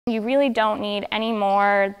You really don't need any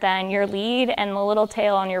more than your lead and the little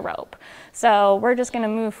tail on your rope. So we're just going to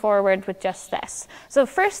move forward with just this. So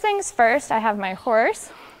first things first, I have my horse,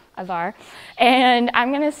 Ivar, and I'm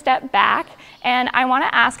going to step back and I want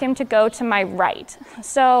to ask him to go to my right.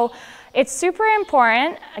 So it's super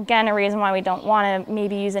important, again, a reason why we don't want to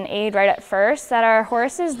maybe use an aid right at first, that our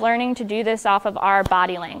horse is learning to do this off of our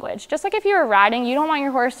body language. Just like if you were riding, you don't want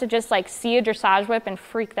your horse to just like see a dressage whip and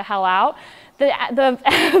freak the hell out.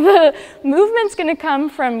 The movement's going to come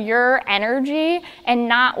from your energy and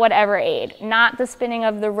not whatever aid, not the spinning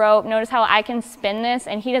of the rope. Notice how I can spin this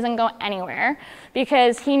and he doesn't go anywhere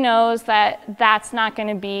because he knows that that's not going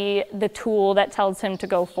to be the tool that tells him to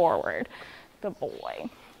go forward. Good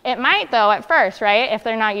boy. It might though at first, right? If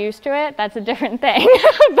they're not used to it, that's a different thing.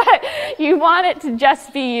 But you want it to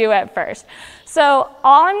just be you at first. So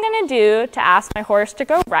all I'm gonna do to ask my horse to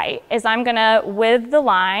go right is I'm gonna, with the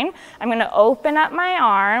line, I'm gonna open up my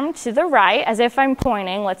arm to the right as if I'm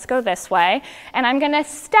pointing, let's go this way, and I'm gonna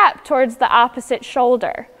step towards the opposite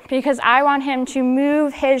shoulder because I want him to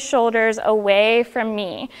move his shoulders away from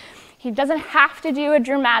me. He doesn't have to do a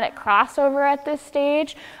dramatic crossover at this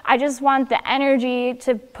stage. I just want the energy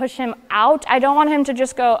to push him out. I don't want him to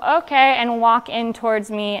just go, okay, and walk in towards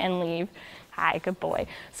me and leave. Hi, good boy.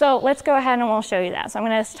 So let's go ahead and we'll show you that. So I'm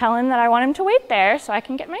gonna tell him that I want him to wait there so I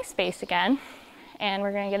can get my space again. And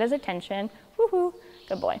we're gonna get his attention. Woohoo,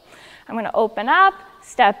 good boy. I'm gonna open up,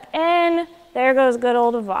 step in. There goes good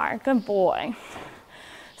old Ivar, good boy.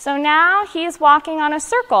 So now he's walking on a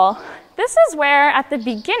circle. This is where at the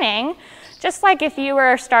beginning, just like if you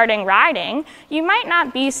were starting riding, you might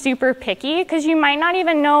not be super picky because you might not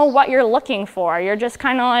even know what you're looking for. You're just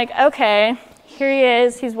kind of like, okay, here he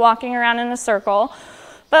is, he's walking around in a circle.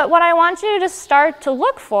 But what I want you to start to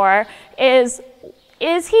look for is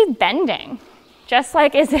he bending? Just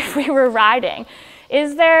like as if we were riding.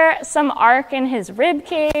 Is there some arc in his rib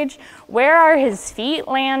cage? Where are his feet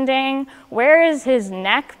landing? Where is his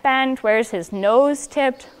neck bent? Where's his nose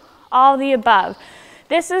tipped? All the above.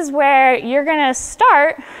 This is where you're gonna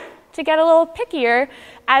start to get a little pickier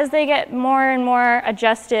as they get more and more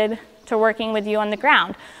adjusted to working with you on the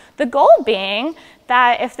ground. The goal being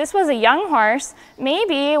that if this was a young horse,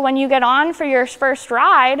 maybe when you get on for your first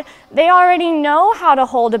ride, they already know how to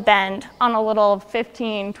hold a bend on a little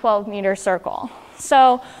 15, 12 meter circle.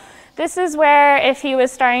 So this is where if he was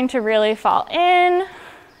starting to really fall in,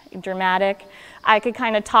 dramatic, I could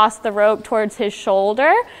kind of toss the rope towards his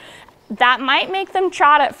shoulder. That might make them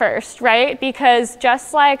trot at first, right? Because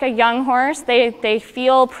just like a young horse, they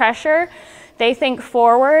feel pressure, they think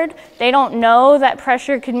forward, they don't know that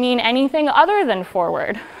pressure could mean anything other than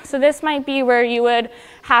forward. So this might be where you would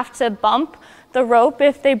have to bump the rope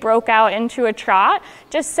if they broke out into a trot.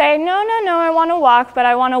 Just say, no, I want to walk, but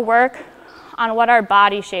I want to work on what our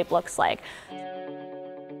body shape looks like.